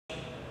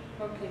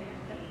Okay,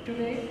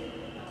 today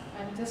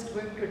I'm just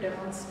going to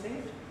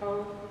demonstrate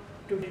how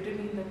to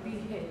determine the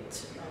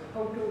pH,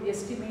 how to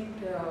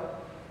estimate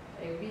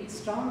a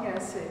strong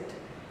acid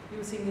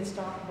using a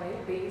strong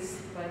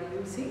base by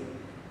using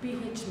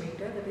pH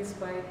meter, that is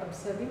by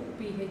observing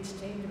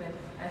pH change when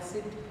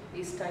acid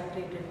is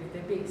titrated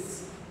with a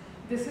base.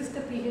 This is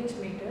the pH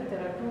meter.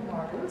 There are two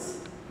models.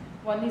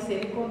 One is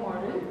Elico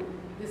model,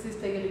 this is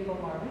the Elico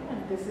model,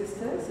 and this is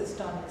the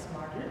Systonics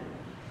model.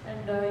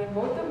 And in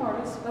both the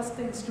models, first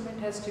the instrument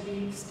has to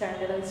be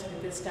standardized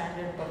with a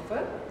standard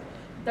buffer.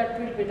 That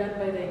will be done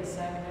by the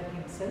examiner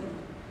himself.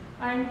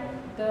 And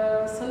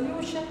the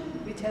solution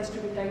which has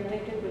to be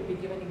titrated will be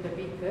given in the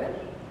beaker.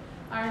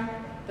 And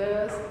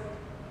the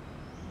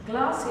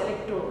glass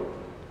electrode,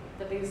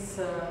 that is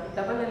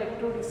double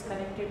electrode, is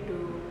connected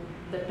to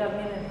the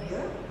terminal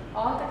here.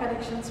 All the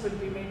connections will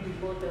be made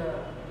before the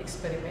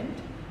experiment,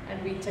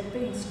 and we check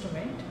the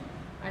instrument,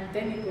 and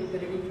then it will be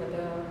ready for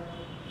the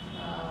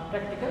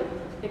practical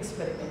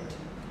experiment.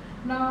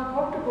 Now,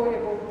 how to go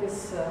about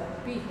this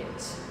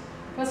pH?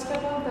 First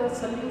of all, the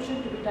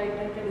solution to be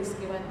titrated is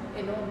given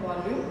a known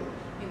volume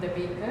in the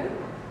beaker,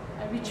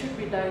 which should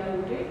be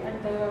diluted,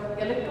 and the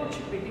electrode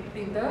should be dipped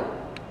in the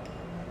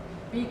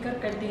beaker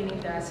containing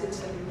the acid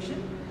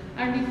solution.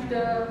 And if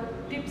the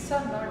tips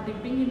are not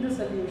dipping in the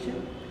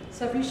solution,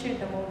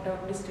 sufficient amount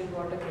of distilled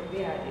water can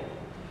be added.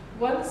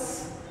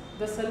 Once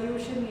the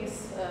solution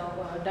is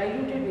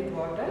diluted with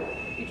water,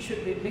 it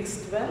should be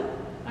mixed well,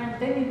 and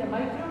then in the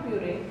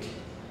microburate,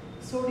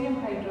 sodium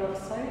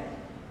hydroxide,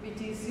 which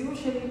is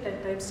usually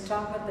 10 times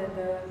stronger than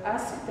the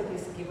acid that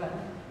is given,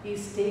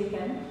 is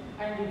taken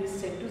and it is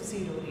set to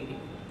 0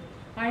 reading.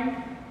 And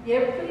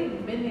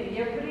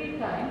every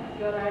time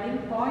you are adding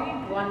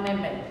 0.1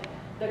 ml,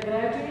 the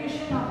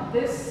graduation of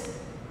this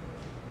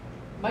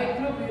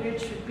microburate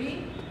should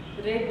be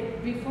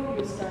read before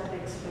you start the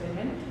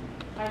experiment.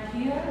 And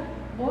here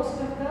most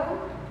of the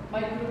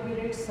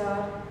microburates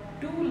are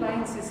 2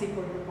 lines is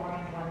equal to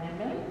 0.1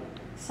 ml.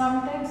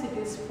 Sometimes it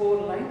is 4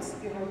 lines.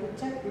 You have to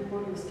check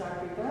before you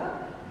start with the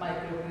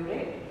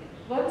microburate.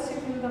 Once you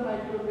fill the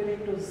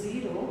microburate to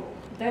 0,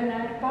 then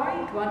add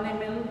 0.1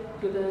 ml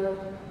to the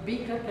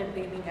beaker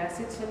containing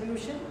acid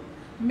solution,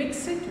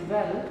 mix it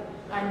well,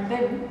 and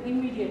then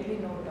immediately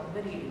note down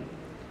the reading.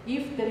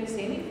 If there is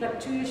any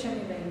fluctuation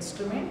in the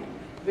instrument,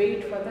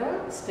 wait for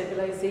the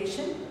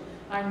stabilization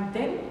and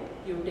then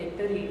you take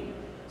the reading.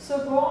 So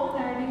go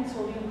on adding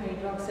sodium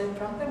hydroxide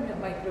from the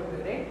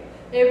microburate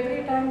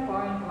every time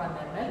 0.1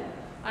 ml,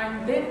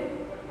 and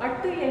then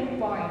at the end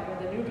point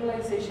when the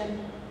neutralization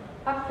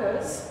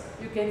occurs,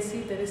 you can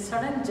see there is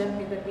sudden jump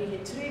in the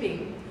pH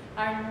reading,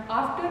 and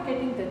after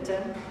getting the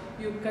jump,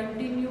 you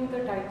continue the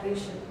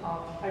titration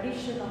of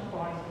addition of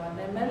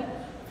 0.1 ml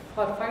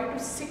for 5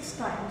 to 6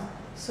 times,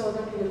 so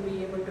that you will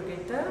be able to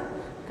get the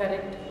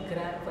correct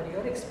graph for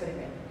your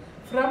experiment.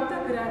 From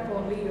the graph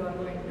only you are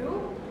going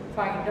to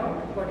find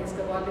out what is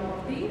the volume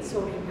of the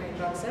sodium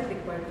hydroxide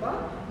required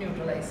for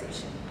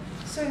neutralization.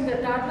 So in the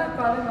tabular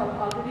column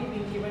already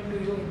been given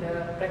to you in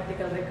the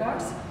practical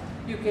records.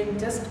 You can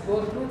just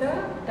go through the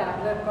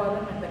tabular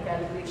column and the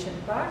calculation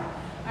part,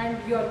 and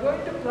you are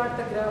going to plot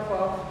the graph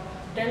of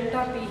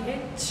delta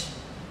pH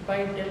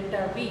by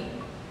delta V.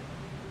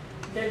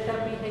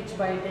 Delta pH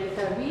by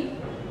delta V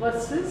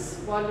versus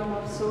volume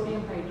of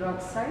sodium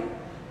hydroxide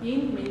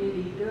in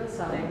milliliters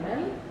or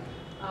ml.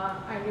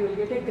 And you will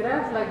get a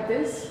graph like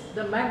this.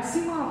 The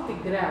maximum of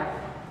the graph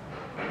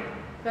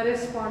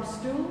corresponds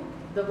to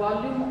the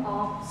volume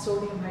of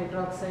sodium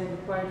hydroxide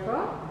required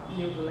for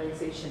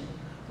neutralization.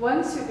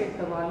 Once you get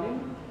the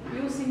volume,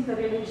 using the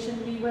relation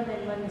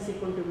V1N1 is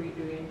equal to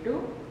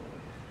V2N2,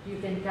 you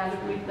can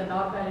calculate the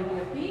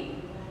normality of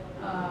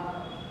the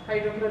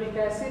hydrochloric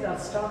acid or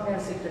strong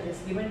acid that is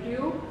given to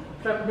you.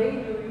 From there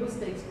you use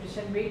the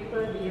expression weight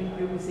per dm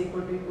cube is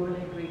equal to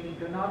equivalent weight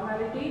into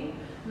normality.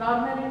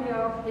 Normality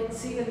of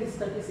HCl is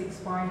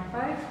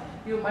 36.5.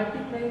 You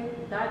multiply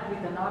that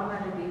with the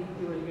normality,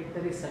 you will get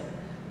the result.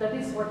 That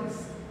is what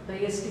is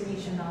the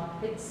estimation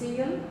of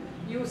HCl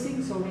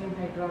using sodium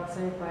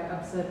hydroxide by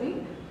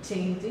observing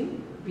change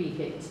in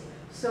pH.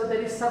 So there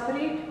is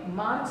separate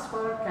marks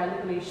for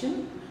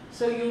calculation.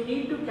 So you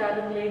need to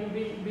calculate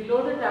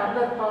below the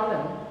tabular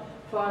column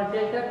for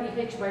delta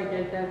pH by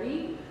delta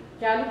V.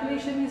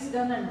 Calculation is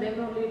done and then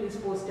only it is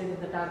posted in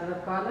the tabular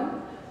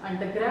column, and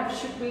the graph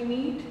should be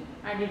neat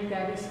and it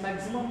carries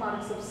maximum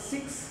marks of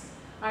 6.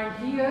 And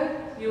here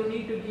you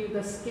need to give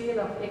the scale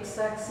of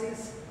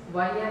x-axis,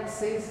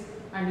 y-axis,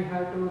 and you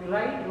have to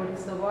write what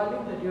is the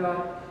volume that you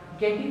are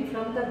getting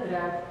from the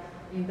graph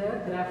in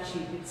the graph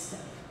sheet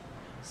itself.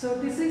 So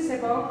this is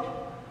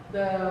about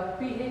the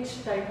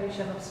pH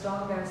titration of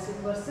strong acid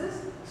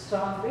versus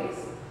strong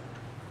base.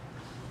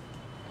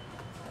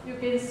 You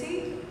can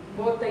see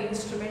both the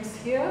instruments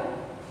here,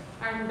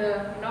 and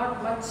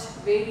not much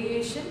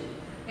variation.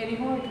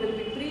 Anyhow, it will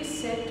be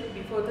preset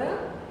before the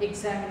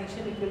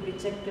examination. It will be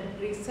checked and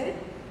preset,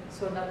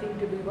 so nothing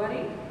to be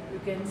worried. You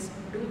can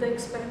do the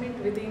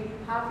experiment within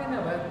half an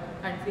hour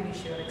and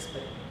finish your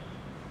experiment.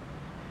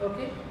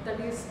 Okay, that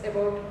is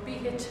about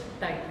pH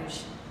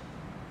titration.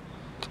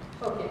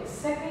 Okay,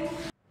 second,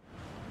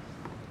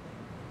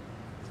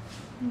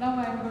 now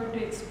I am going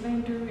to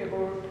explain to you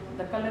about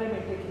the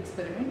colorimetric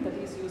experiment, that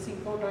is using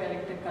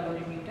photoelectric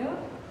colorimeter.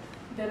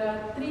 There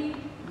are three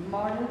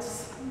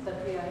models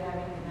that we are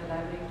having in the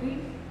laboratory.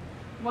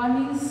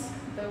 One is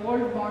the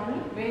old model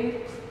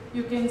where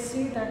you can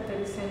see that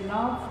there is a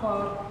knob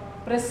for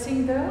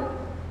pressing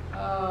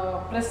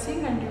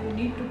and you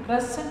need to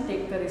press and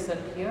take the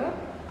result here.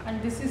 And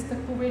this is the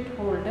cuvette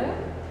holder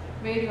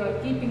where you are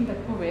keeping the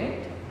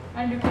cuvette,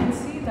 and you can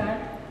see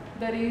that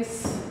there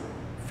is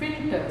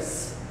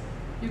filters.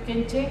 You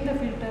can change the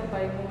filter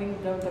by moving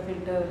down the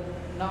filter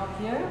knob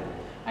here,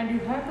 and you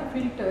have the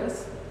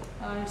filters.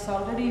 It's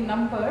already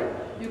numbered.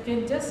 You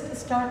can just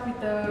start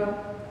with the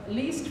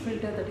least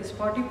filter, that is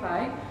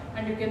 45,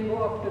 and you can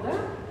go up to the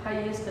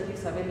highest that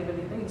is available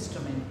in the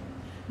instrument.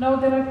 Now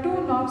there are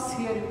two knobs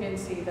here, you can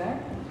see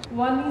that.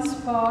 One is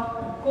for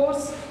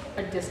coarse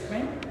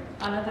adjustment,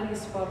 another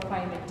is for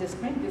fine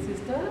adjustment. This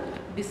is the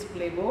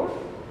display board,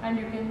 and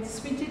you can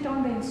switch it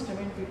on the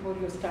instrument before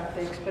you start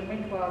the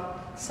experiment for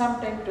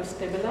some time to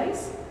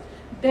stabilize.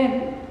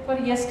 Then for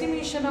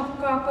estimation of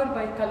copper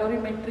by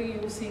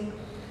colorimetry using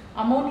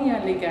ammonia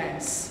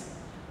ligands,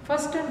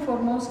 first and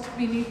foremost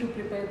we need to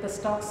prepare the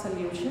stock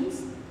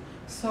solutions.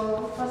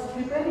 So first,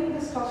 preparing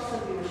the stock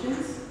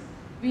solutions,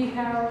 we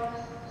have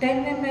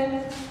 10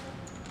 ml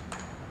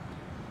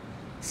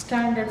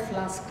standard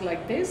flask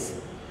like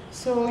this.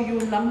 So you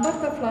number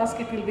the flask,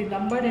 it will be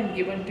numbered and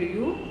given to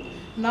you.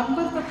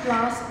 Number the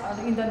flask,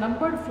 in the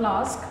numbered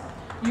flask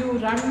you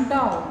run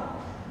down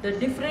the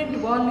different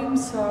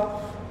volumes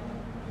of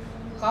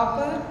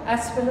copper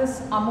as well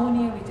as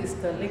ammonia, which is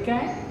the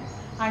ligand,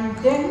 and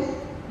then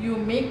you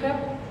make up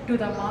to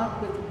the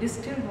mark with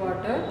distilled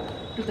water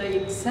to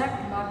the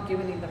exact mark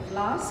given in the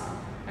flask,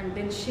 and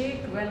then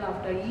shake well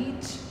after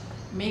each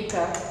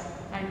makeup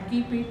and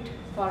keep it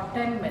for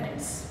 10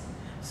 minutes.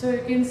 So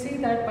you can see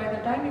that by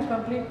the time you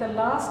complete the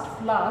last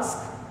flask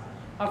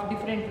of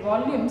different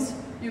volumes,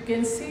 you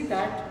can see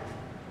that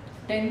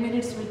 10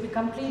 minutes will be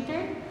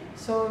completed.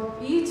 So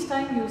each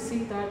time you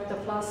see that the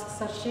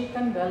flasks are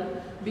shaken well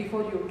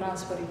before you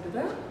transfer into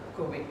the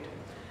cuvette.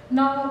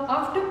 Now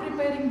after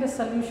preparing the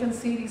solution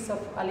series of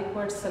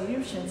aliquot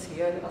solutions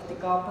here of the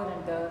copper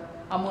and the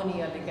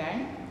ammonia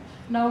ligand,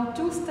 now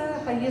choose the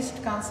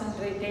highest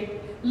concentrated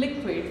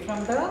liquid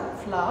from the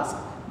flask.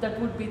 That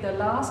would be the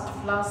last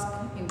flask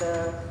in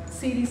the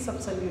series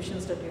of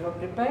solutions that you have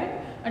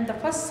prepared, and the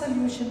first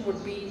solution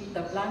would be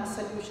the blank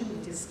solution,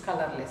 which is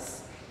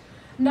colorless.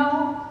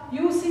 Now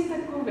using the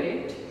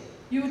cuvette,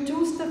 you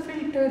choose the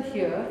filter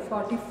here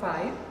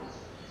 45.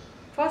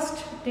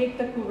 First take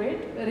the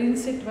cuvette,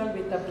 rinse it well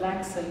with the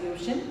blank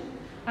solution,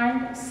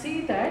 and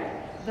see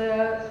that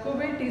the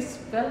cuvette is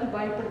well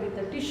wiped with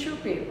the tissue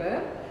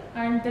paper,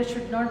 and there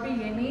should not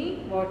be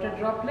any water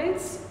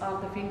droplets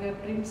or the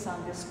fingerprints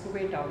on this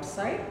cuvette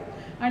outside,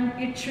 and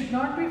it should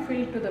not be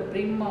filled to the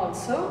brim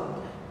also.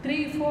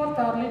 3/4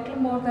 or little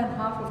more than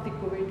half of the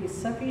cuvette is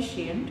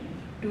sufficient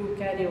to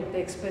carry out the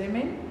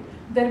experiment.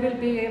 There will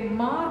be a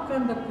mark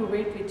on the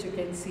cuvette which you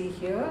can see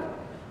here,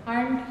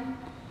 and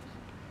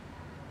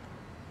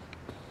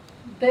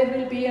there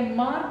will be a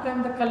mark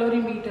on the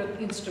colorimeter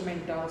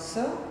instrument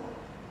also.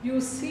 You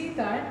see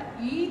that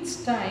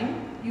each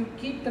time you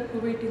keep the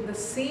cuvette in the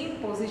same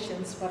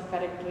positions for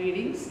correct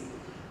readings.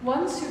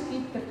 Once you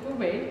keep the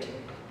cuvette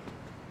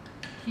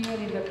here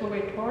in the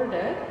cuvette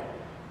holder,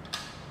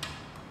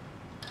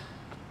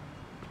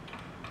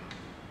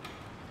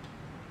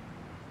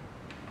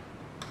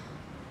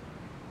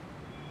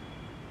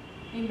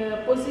 in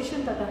the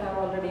position that I have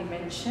already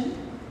mentioned,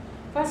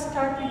 first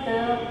start with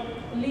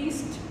the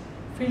least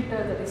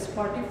filter, that is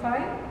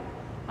 45,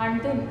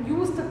 and then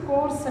use the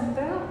coarse and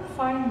the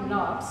fine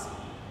knobs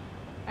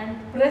and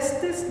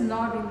press this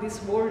knob in this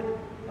old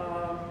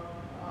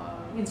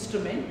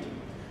instrument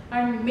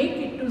and make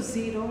it to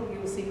 0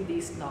 using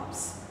these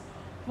knobs.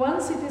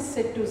 Once it is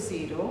set to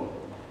 0,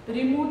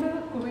 remove the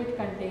cuvette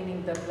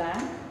containing the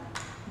blank,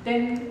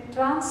 then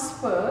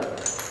transfer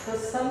the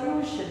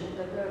solution,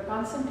 the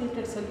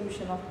concentrated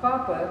solution of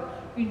copper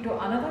into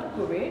another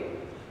cuvette.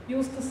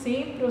 Use the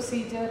same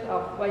procedure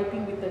of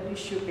wiping with the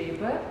tissue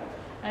paper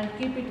and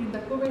keep it in the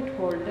cuvette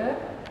holder.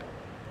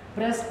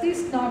 Press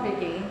this knob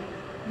again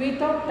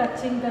without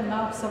touching the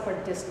knobs of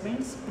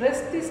adjustments.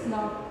 Press this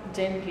knob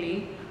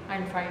gently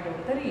and find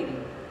out the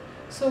reading.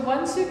 So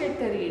once you get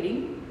the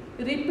reading,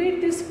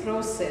 repeat this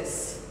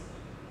process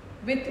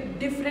with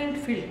different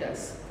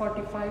filters,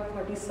 45,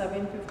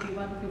 47,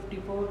 51,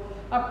 54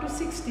 up to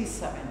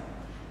 67.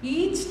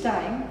 Each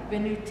time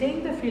when you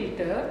change the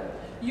filter,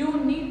 you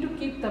need to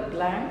keep the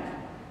blank,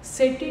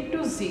 set it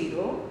to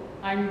 0,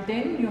 and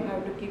then you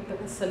have to keep the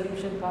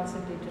solution,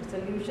 concentrated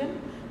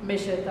solution,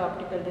 measure the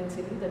optical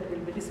density that will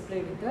be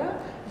displayed with the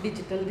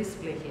digital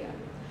display here.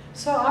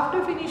 So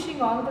after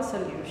finishing all the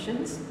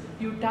solutions,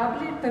 you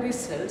tabulate the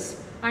results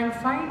and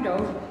find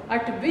out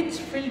at which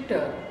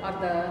filter or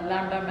the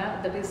lambda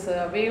that is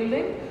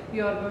wavelength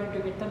you are going to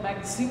get the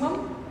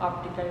maximum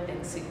optical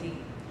density.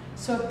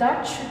 So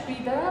that should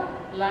be the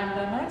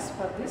lambda max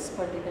for this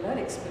particular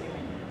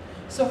experiment.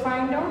 So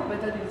find out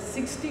whether it is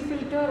 60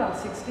 filter or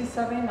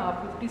 67 or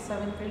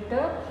 57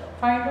 filter.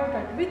 Find out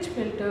at which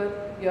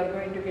filter you are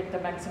going to get the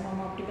maximum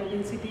optical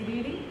density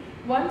reading.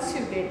 Once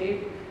you get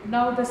it,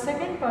 now the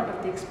second part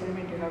of the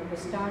experiment you have to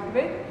start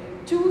with.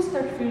 Choose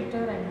that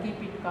filter and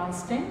keep it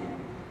constant,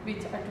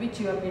 at which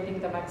you are getting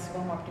the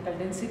maximum optical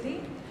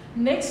density.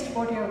 Next,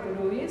 what you have to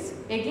do is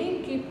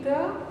again keep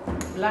the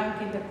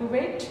blank in the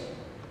cuvette,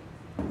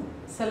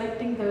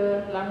 selecting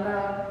the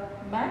lambda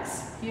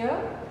max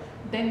here,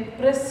 then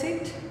press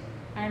it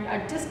and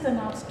adjust the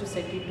knobs to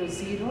set it to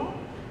 0,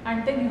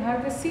 and then you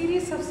have a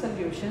series of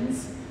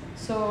solutions.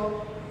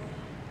 So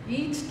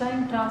each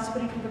time transfer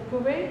it to the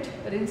cuvette,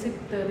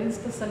 rinse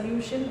the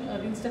solution,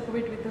 rinse the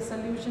cuvette with the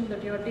solution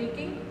that you are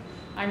taking,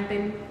 and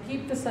then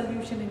keep the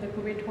solution in the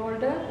cuvette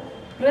holder.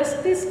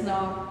 Press this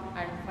knob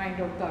and find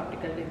out the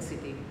optical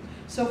density.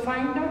 So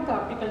find out the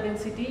optical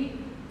density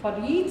for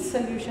each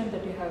solution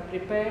that you have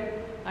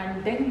prepared,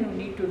 and then you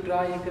need to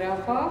draw a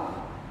graph of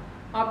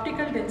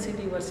optical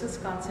density versus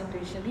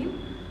concentration in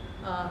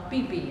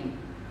ppm.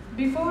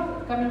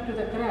 Before coming to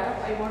the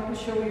graph, I want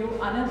to show you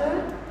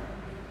another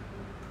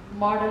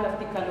model of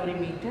the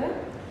calorimeter.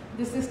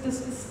 This is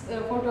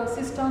the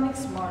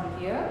photosystonics model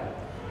here.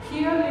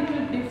 Here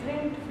little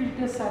different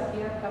filters are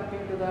here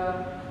compared to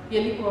the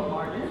Elico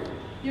model.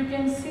 You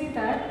can see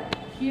that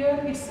here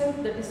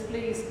itself the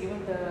display is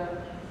given,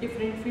 the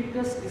different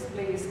filters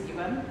display is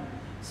given.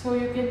 So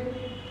you can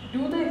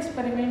do the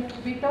experiment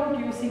without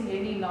using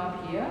any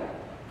knob here.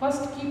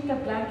 First keep the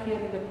blank here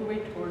in the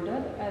cuvette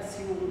holder as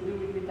you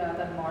do it with the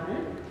other model.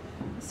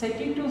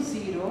 Set it to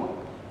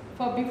 0.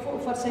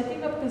 For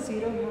setting up the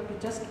 0, you have to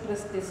just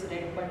press this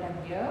red button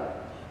here.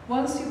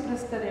 Once you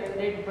press the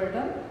red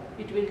button,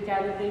 it will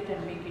calibrate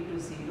and make it to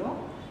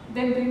 0.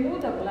 Then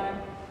remove the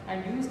blank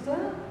and use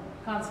the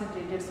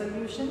concentrated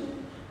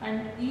solution,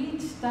 and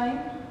each time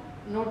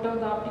note down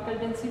the optical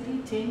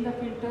density, change the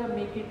filter,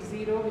 make it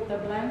 0 with the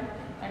blank,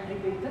 and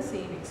repeat the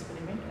same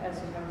experiment as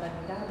you have done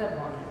in the other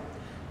model.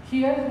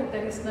 Here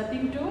there is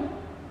nothing to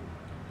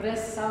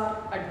press or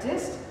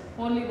adjust.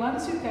 Only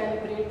once you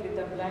calibrate with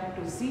the blank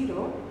to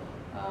 0,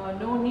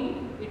 no need,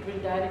 it will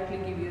directly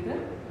give you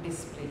the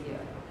display here.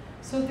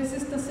 So this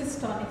is the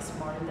systonics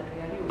model that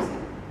we are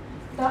using.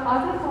 The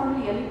other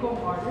model,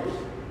 Elico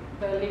model,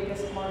 the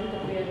latest model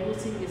that we are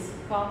using is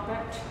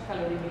compact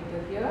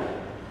calorimeter here.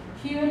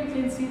 Here you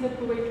can see the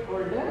cuvette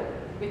holder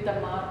with the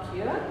mark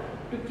here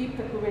to keep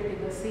the cuvette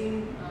in the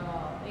same,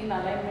 in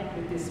alignment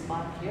with this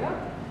mark here.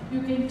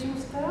 You can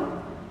choose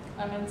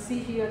the, see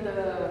here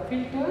the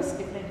filters,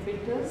 different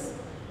filters.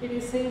 It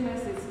is same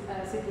as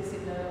it is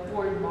in the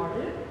old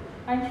model.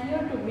 And here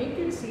to make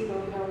it 0,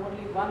 you have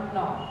only one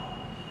knob.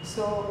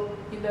 So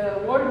in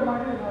the old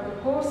model, you have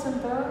the coarse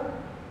and the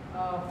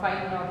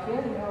fine knob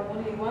here. You have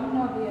only one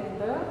knob here in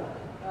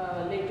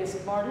the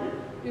latest model.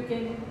 You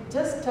can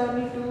just turn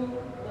it to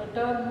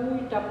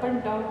move it up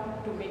and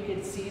down to make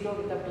it 0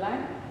 with the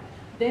blank.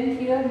 Then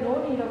here,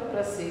 no need of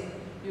pressing.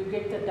 You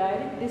get the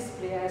direct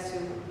display as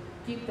you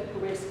keep the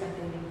cuvettes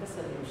containing the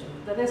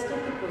solution. The rest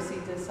of the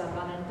procedures are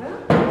done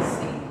in the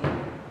same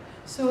way.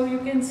 So you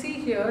can see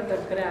here the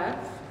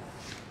graph.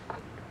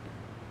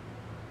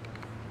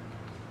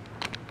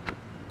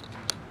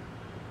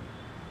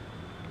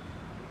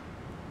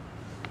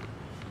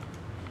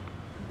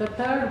 The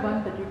third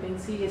one that you can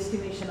see,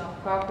 estimation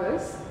of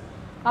coppers.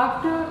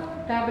 After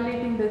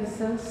tabulating the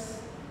results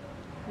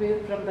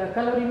from the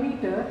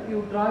calorimeter,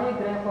 you draw a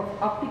graph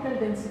of optical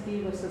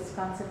density versus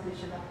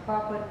concentration of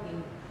copper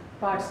in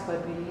parts per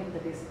billion,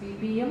 that is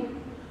ppm.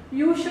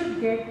 You should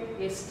get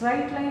a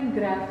straight line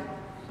graph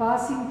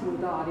passing through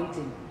the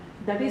origin.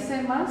 That is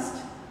a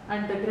must,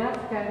 and the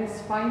graph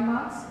carries 5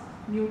 marks.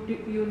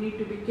 You need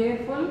to be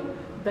careful.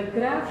 The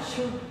graph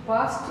should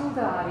pass through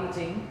the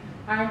origin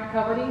and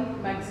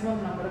covering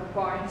maximum number of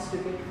points to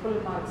get full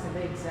marks in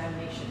the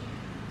examination.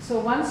 So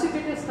once you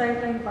get a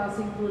straight line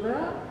passing through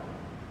the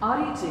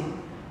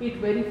origin, it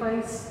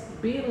verifies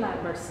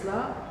Beer-Lambert's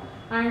law,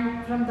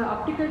 and from the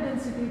optical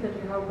density that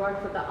you have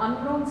got for the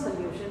unknown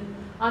solution,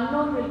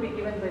 unknown will be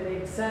given by the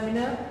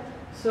examiner.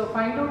 So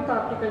find out the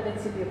optical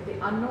density of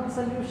the unknown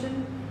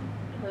solution,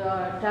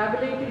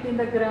 tabulate it in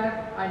the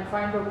graph, and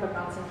find out the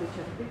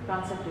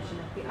concentration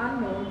of the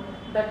unknown.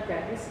 That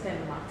carries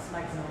 10 marks,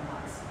 maximum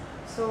marks.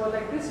 So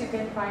like this you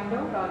can find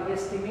out or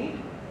estimate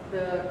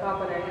the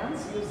copper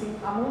ions using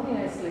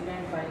ammonia as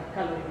ligand by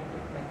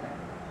calorimetric method.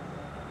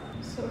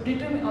 So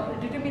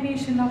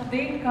determination of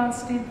rate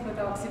constant for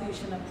the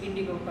oxidation of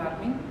indigo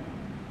carbene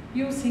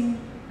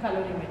using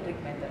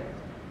calorimetric method.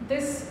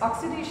 This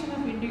oxidation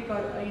of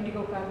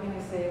indigo carbene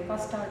is a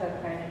first order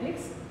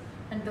kinetics,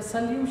 and the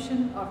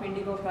solution of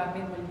indigo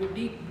carbene will be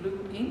deep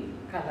blue in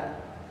color.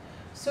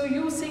 So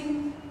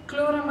using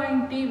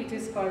chloramine T, which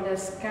is called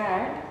as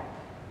CAD,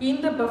 in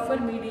the buffer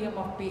medium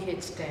of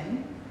pH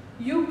 10,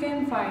 you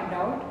can find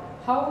out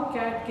how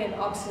CAD can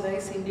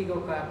oxidize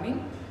indigo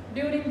carbene.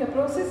 During the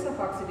process of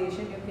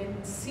oxidation, you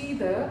can see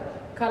the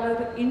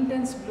color,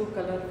 intense blue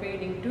color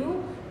fading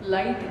to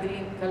light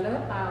green color.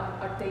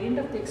 At the end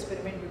of the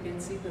experiment, you can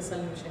see the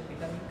solution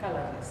becoming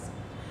colorless.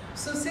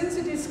 So since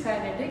it is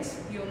kinetics,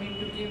 you need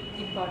to give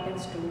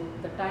importance to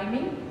the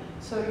timing.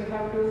 So you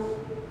have to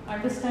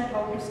understand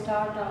how to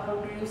start or how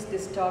to use the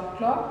stop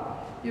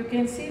clock. You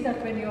can see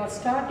that when you are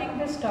starting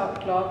the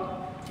stop clock,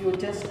 you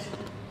just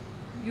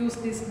use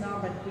this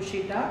knob and push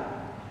it up.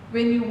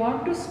 When you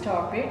want to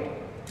stop it,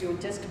 you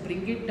just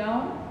bring it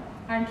down,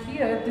 and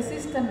here this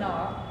is the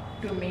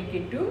knob to make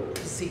it to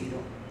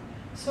 0.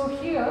 So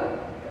here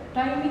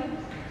timing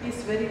is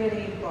very,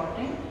 very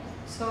important.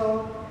 So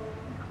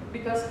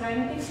because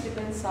kinetics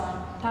depends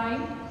on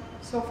time,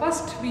 so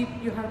first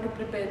you have to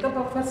prepare the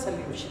buffer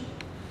solution.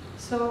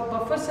 So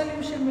buffer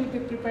solution will be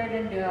prepared,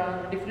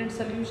 and different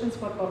solutions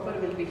for buffer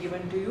will be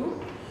given to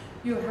you.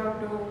 You have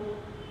to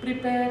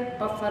prepare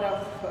buffer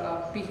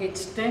of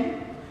pH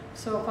 10.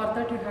 So for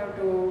that you have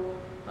to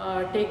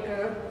take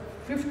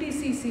 50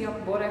 cc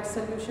of borax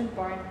solution,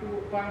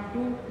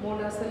 0.2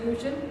 molar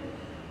solution,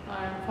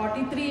 and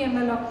 43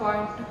 ml of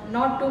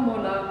 0.02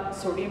 molar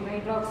sodium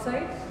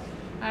hydroxide,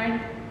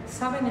 and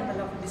 7 ml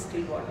of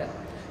distilled water.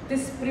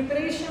 This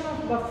preparation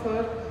of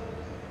buffer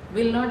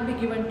will not be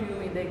given to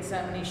you in the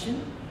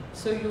examination.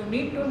 So you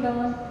need to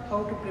learn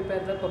how to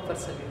prepare the buffer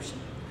solution.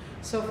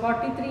 So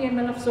 43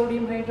 ml of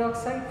sodium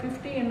hydroxide,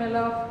 50 ml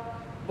of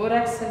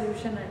borax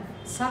solution, and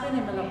 7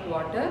 ml of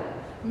water.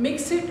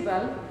 Mix it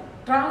well.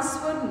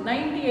 Transfer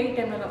 98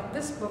 ml of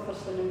this buffer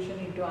solution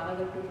into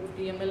another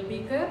 250 ml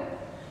beaker.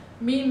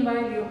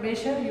 Meanwhile, you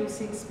measure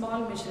using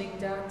small measuring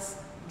jars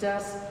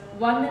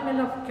 1 ml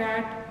of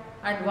cat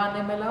and 1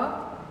 ml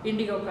of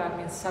indigo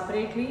carmine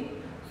separately.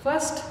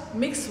 First,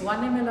 mix 1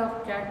 ml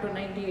of cat to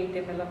 98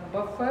 ml of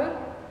buffer.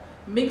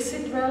 Mix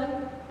it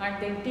well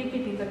and then take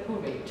it in the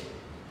cuvette.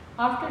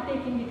 After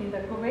taking it in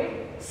the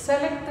cuvette,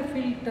 select the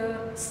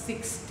filter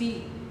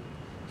 60.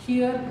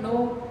 Here,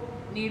 no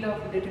need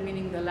of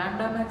determining the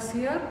lambda max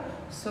here.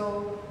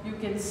 So you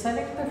can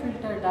select the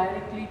filter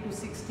directly to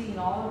 60 in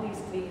all these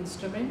 3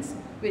 instruments,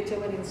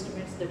 whichever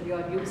instruments that you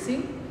are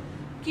using.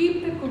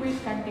 Keep the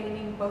cuvette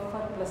containing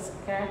buffer plus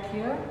cat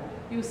here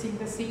using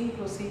the same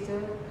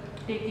procedure,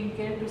 taking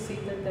care to see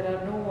that there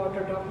are no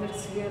water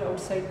droplets here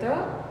outside the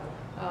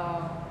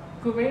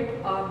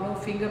cuvette or no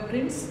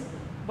fingerprints.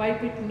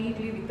 Wipe it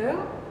neatly with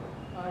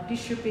a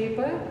tissue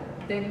paper,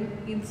 then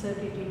insert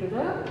it into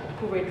the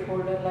cuvette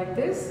holder like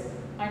this,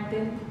 and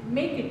then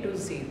make it to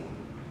 0.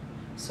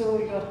 So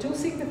you are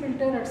choosing the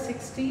filter at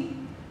 60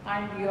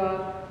 and you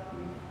are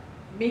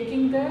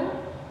making the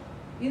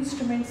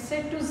instrument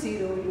set to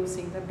 0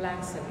 using the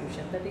blank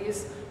solution, that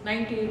is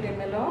 98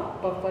 ml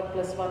of buffer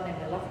plus 1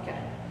 ml of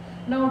cat.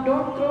 Now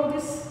don't throw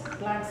this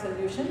blank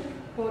solution,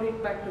 pour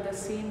it back to the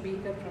same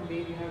beaker from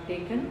where you have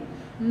taken.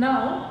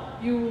 Now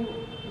you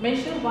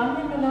measure 1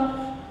 ml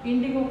of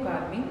indigo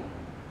carmine,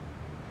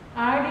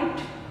 add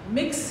it,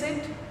 mix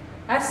it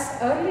as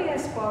early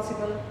as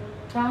possible,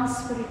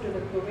 transfer it to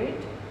the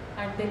cuvette,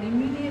 and then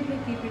immediately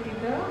keep it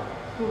in the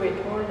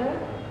cuvette holder.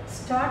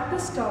 Start the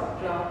stop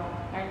clock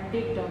and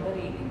take down the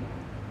reading.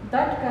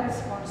 That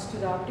corresponds to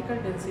the optical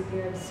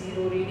density at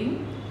 0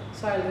 reading.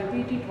 So I will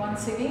repeat it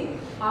once again.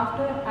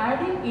 After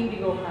adding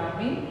indigo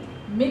carmine,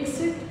 mix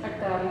it at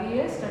the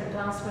earliest and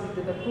transfer it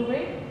to the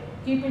cuvette.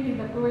 Keep it in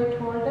the cuvette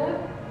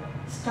holder.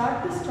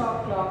 Start the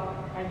stop clock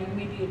and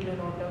immediately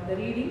note down the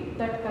reading.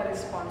 That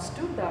corresponds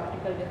to the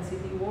optical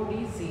density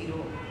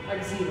OD0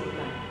 at 0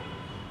 time.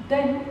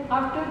 Then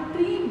after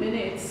 3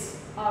 minutes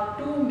or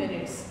 2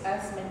 minutes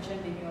as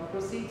mentioned in your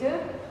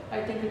procedure,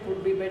 I think it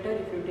would be better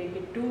if you take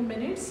it 2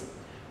 minutes.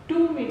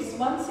 2 minutes,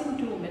 once in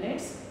 2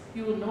 minutes,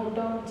 you will note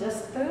down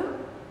just the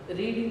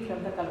reading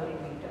from the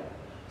colorimeter.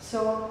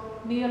 So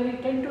nearly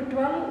 10 to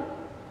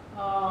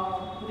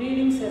 12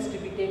 readings has to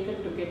be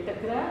taken to get the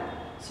graph.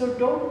 So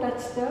don't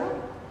touch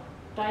the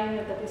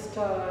timer, that is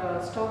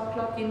stop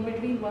clock in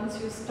between.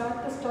 Once you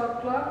start the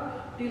stop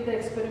clock till the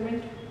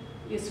experiment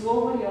is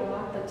over, you are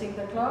not touching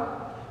the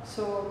clock.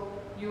 So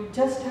you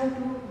just have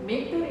to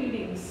make the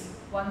readings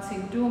once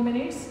in 2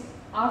 minutes.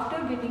 After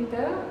getting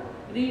the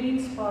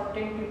readings for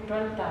 10 to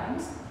 12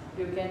 times,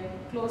 you can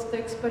close the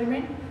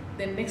experiment.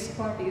 The next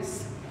part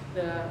is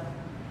the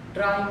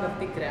drawing of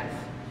the graph.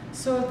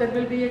 So there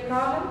will be a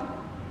column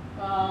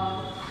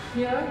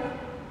here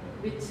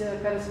which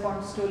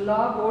corresponds to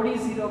log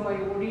OD0 by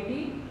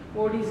ODT.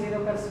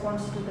 OD0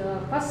 corresponds to the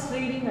first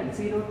reading at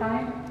 0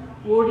 time.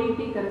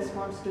 ODT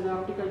corresponds to the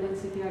optical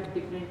density at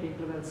different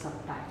intervals of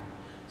time.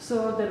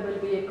 So there will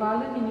be a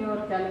column in your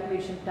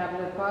calculation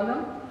tabular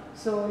column.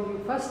 So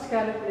you first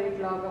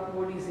calculate log of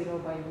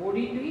OD0 by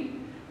ODT,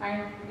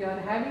 and you are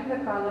having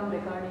the column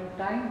recording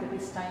time, that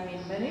is time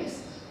in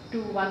minutes,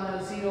 to 1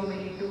 or 0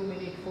 minute, 2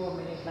 minute, 4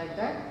 minute, like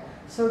that.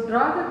 So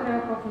draw the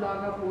graph of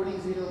log of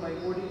OD0 by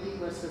ODT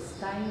versus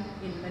time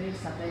in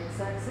minutes on the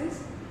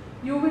x-axis.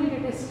 You will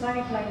get a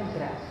straight line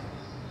graph.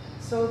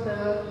 So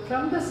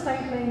from the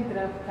straight line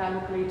graph,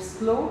 calculate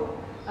slope.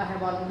 I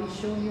have already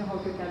shown you how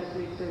to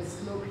calculate the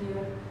slope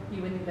here,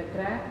 even in the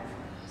graph.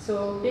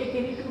 So take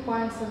any 2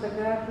 points on the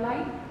graph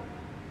line,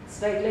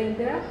 straight line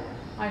graph,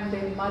 and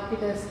then mark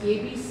it as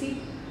ABC.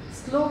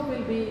 Slope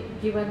will be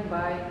given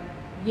by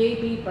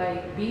AB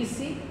by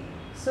BC.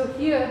 So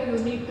here you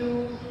need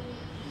to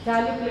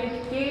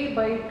calculate K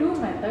by two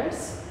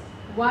methods.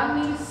 One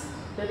is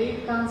the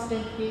rate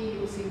constant K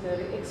using the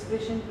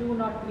expression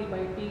 203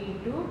 by T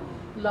into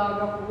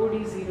log of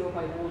OD0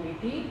 by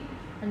ODT,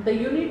 and the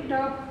unit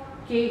of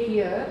K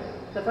here,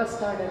 the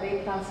first order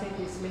rate constant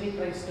is minute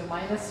raised to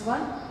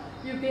 -1.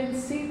 You can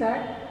see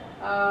that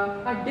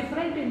at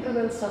different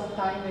intervals of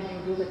time when you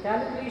do the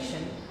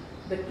calculation,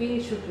 the K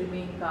should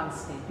remain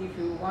constant. If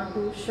you want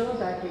to show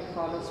that it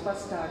follows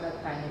first order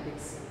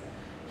kinetics.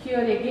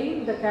 Here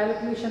again the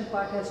calculation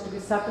part has to be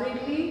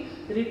separately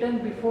written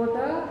before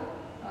the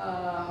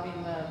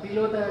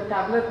below the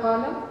tabular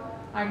column,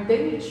 and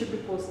then it should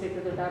be posted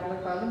to the tabular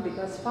column,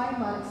 because 5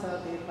 marks are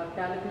there for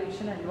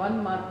calculation and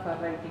 1 mark for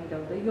writing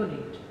down the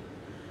unit.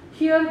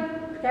 Here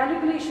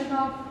calculation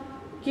of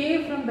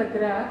K from the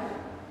graph,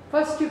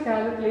 first you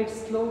calculate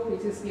slope,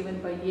 which is given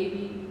by AB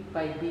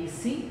by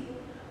BC,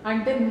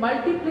 and then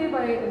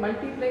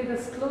multiply the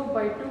slope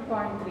by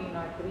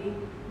 2.303.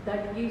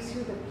 That gives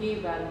you the K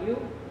value,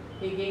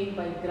 again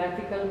by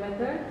graphical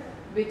method,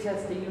 which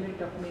has the unit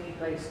of minute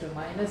raised to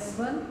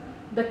 -1.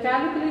 The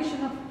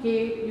calculation of K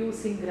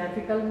using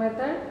graphical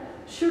method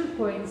should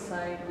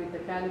coincide with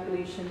the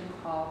calculation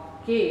of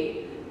K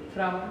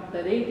from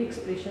the rate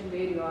expression,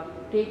 where you are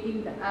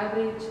taking the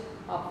average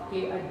of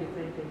K at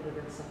different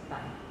intervals of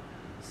time.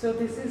 So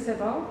this is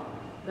about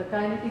the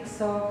kinetics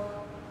of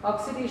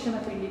oxidation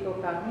of indigo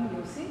carbon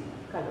using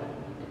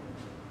calorimeter.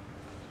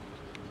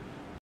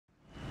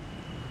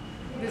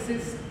 This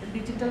is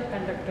digital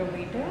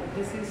conductometer.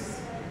 This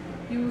is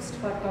used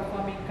for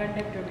performing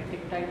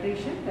conductometric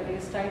titration, that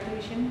is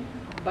titration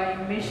by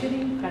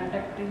measuring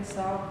conductance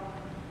of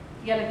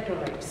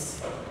electrolytes.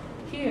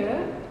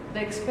 Here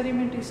the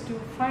experiment is to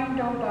find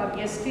out or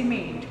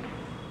estimate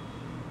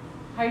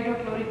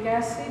hydrochloric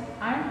acid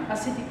and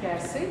acetic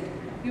acid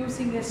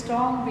using a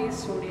strong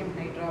base sodium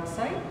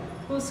hydroxide,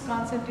 whose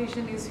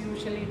concentration is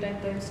usually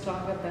 10 times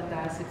stronger than the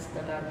acids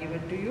that are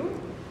given to you,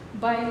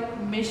 by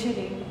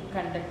measuring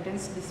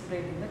conductance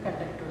displayed in the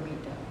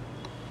conductometer.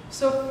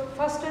 So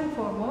first and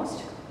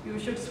foremost, you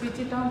should switch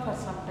it on for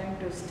some time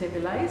to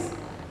stabilize,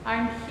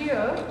 and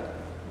here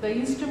the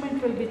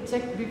instrument will be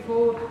checked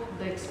before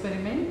the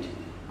experiment,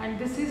 and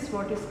this is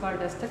what is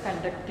called as the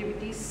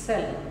conductivity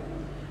cell.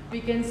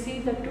 We can see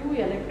the two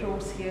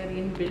electrodes here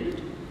inbuilt,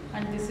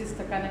 and this is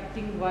the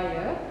connecting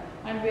wire,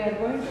 and we are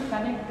going to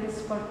connect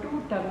this for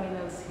two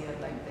terminals here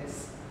like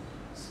this.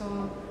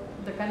 So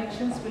the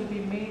connections will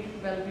be made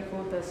well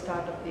before the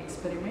start of the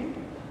experiment.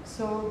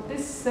 So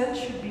this cell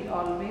should be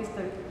always,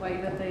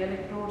 either the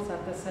electrodes or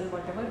the cell,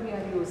 whatever we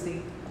are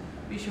using,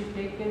 we should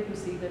take care to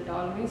see that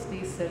always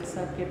these cells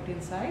are kept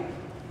inside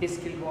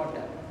distilled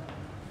water.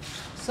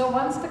 So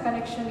once the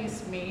connection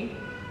is made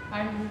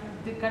and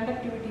the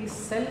conductivity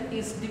cell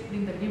is dipped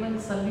in the given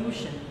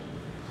solution,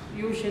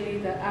 usually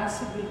the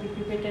acid will be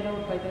pipetted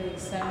out by the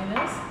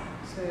examiners.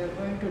 So you are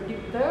going to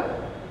dip the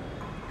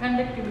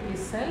conductivity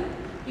cell.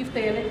 If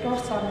the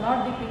electrodes are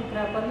not dipping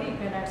properly, you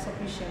can add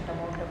sufficient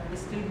amount of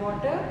distilled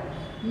water,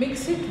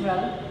 mix it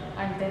well,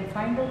 and then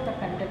find out the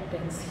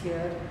conductance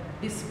here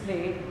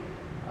displayed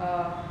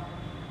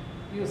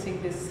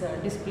using this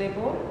display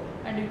board,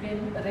 and you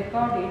can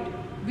record it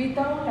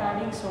without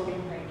adding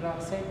sodium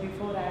hydroxide.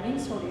 Before adding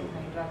sodium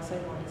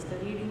hydroxide, what is the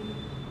reading?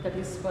 That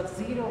is for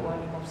 0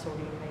 volume of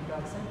sodium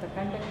hydroxide, the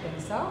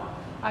conductance of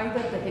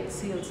either the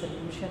HCl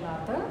solution or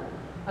the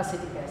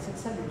acetic acid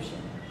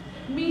solution.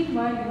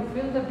 Meanwhile, you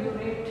fill the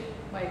burette,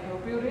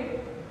 microburnette.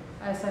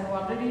 As I have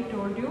already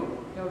told you,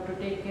 you have to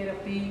take care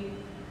of the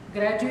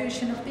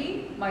graduation of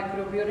the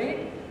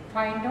microburnette.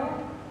 Find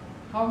out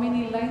how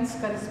many lines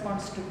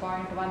corresponds to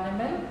 0.1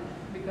 ml,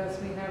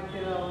 because we have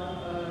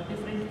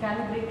different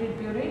calibrated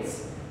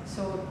burettes.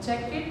 So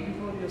check it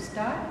before you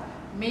start.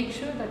 Make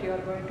sure that you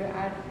are going to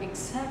add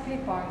exactly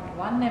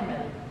 0.1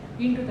 ml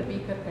into the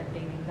beaker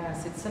containing the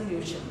acid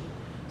solution.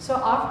 So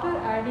after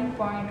adding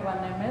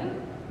 0.1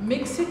 ml,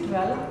 mix it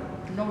well,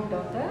 note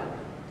down the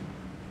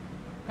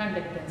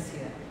conductance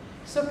here.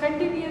 So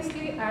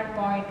continuously add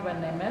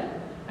 0.1 ml,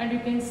 and you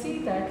can see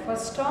that for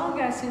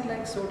strong acid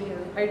like sodium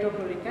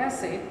hydrochloric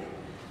acid,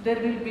 there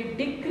will be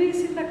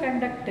decrease in the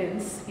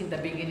conductance in the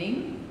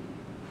beginning.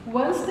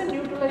 Once the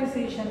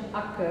neutralization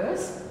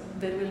occurs,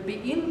 there will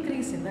be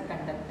increase in the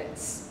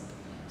conductance.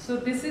 So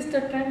this is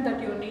the trend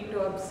that you need to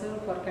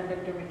observe for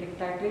conductometric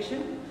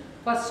titration.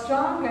 For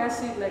strong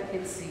acid like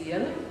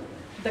HCl,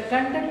 the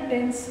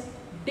conductance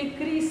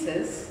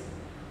decreases,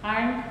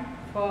 and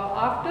for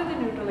after the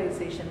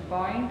neutralization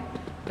point,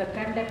 the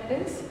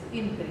conductance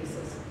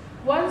increases.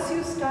 Once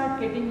you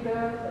start getting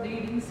the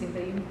readings in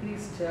the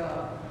increased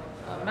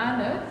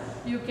manner,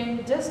 you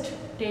can just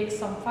take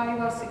some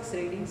 5 or 6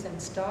 readings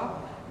and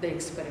stop the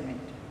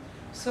experiment.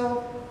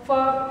 So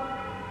for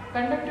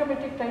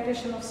conductometric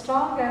titration of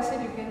strong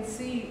acid, you can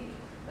see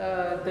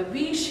the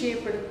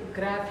V-shaped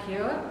graph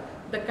here,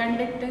 the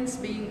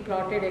conductance being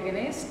plotted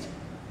against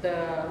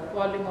the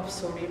volume of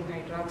sodium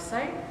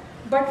hydroxide,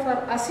 But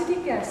for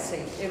acetic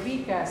acid, a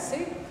weak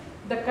acid,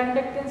 the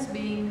conductance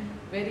being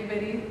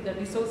the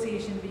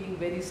dissociation being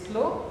very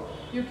slow,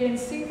 you can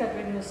see that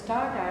when you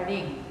start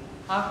adding,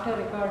 after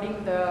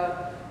recording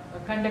the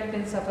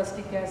conductance of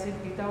acetic acid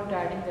without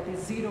adding, that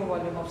is 0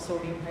 volume of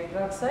sodium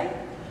hydroxide,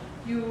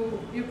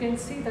 you can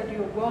see that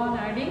you go on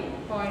adding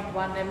 0.1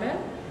 ml.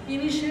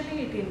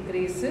 Initially it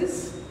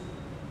increases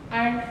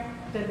and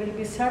there will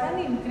be sudden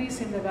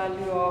increase in the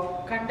value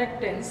of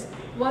conductance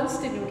once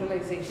the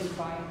neutralization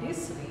point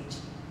is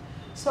reached.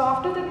 So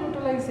after the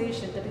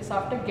neutralization, that is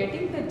after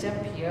getting the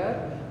jump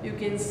here, you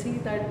can see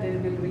that there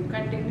will be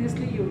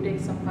continuously, you take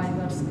some 5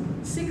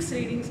 or 6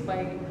 readings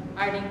by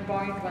adding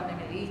 0.1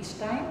 ml each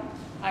time,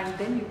 and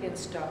then you can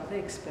stop the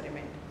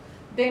experiment.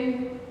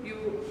 Then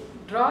you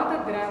draw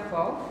the graph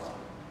of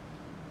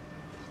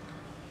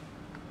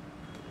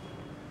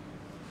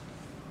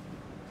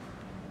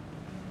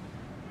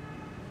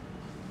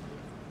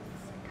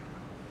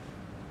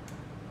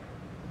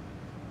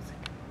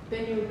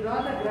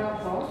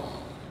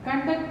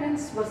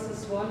conductance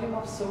versus volume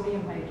of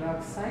sodium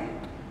hydroxide,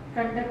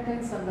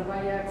 conductance on the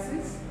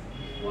y-axis,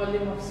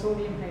 volume of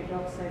sodium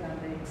hydroxide on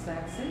the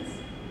x-axis.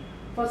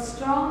 For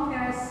strong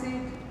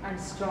acid and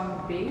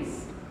strong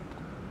base,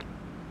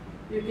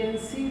 you can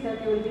see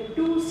that you will get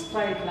 2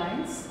 straight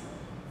lines.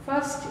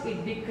 First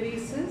it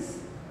decreases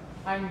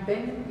and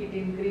then it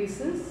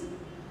increases.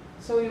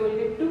 So you will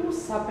get 2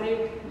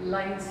 separate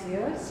lines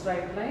here,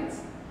 straight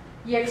lines.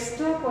 You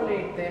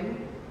extrapolate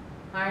them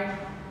and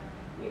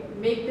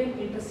make them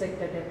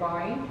intersect at a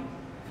point.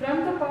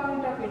 From the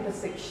point of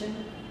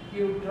intersection,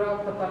 you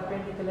drop the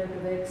perpendicular to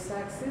the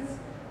x-axis.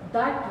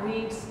 That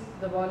reads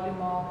the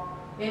volume of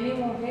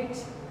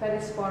NaOH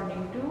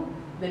corresponding to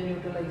the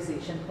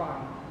neutralization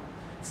point.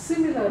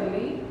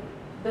 Similarly,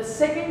 the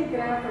second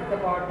graph at the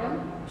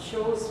bottom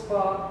shows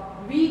for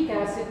weak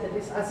acid, that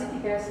is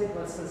acetic acid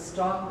versus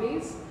strong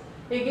base.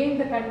 Again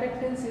the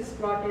conductance is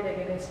plotted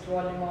against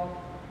volume of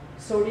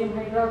sodium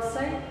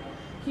hydroxide.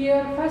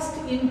 Here first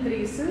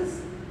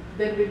increases,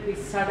 there will be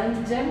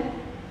sudden jump.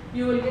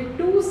 You will get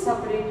 2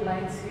 separate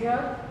lines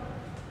here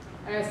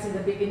as in the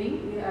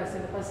beginning, as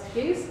in the first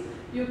case.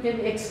 You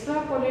can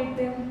extrapolate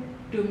them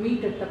to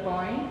meet at the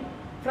point.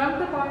 From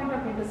the point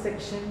of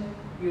intersection,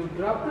 you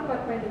drop the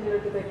perpendicular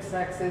to the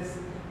x-axis.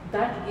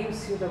 That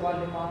gives you the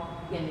volume of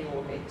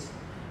NaOH.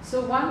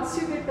 So once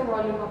you get the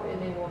volume of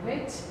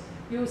NaOH,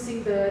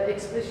 using the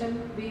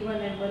expression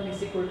V1N1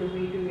 is equal to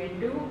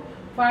V2N2,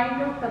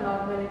 find out the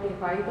normality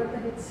of either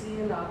the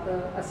HCl or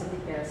the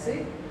acetic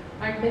acid,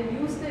 and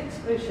then use the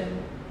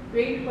expression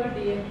weight per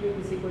dm cube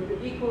is equal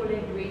to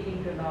equivalent weight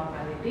into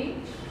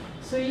normality.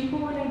 So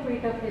equivalent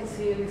weight of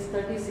HCl is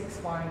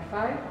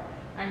 36.5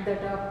 and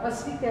that of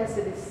acetic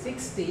acid is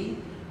 60.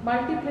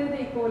 Multiply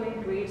the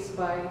equivalent weights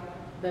by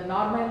the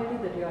normality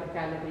that you are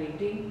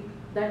calculating.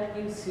 That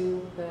gives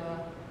you the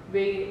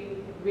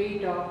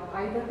weight of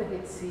either the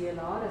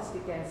HCl or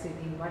acetic acid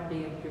in 1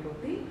 dm cube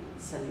of the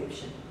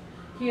solution.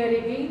 Here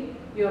again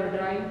you are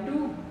drawing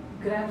 2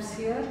 graphs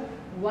here,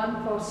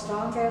 one for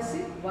strong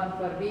acid, one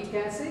for weak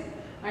acid,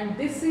 and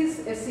this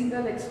is a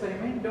single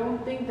experiment.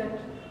 Don't think that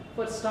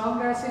for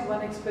strong acid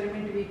one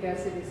experiment, weak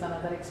acid is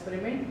another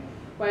experiment.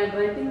 While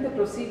writing the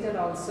procedure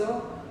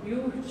also,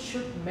 you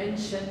should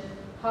mention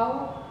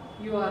how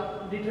you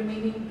are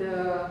determining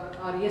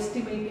or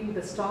estimating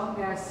the strong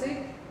acid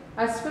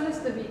as well as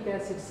the weak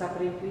acid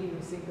separately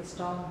using the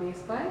strong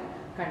base by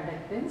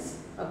conductance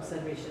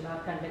observation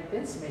or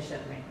conductance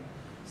measurement.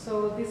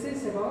 So this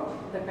is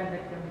about the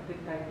conductometric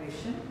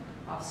titration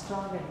of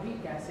strong and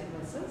weak acid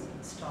versus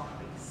strong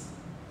base.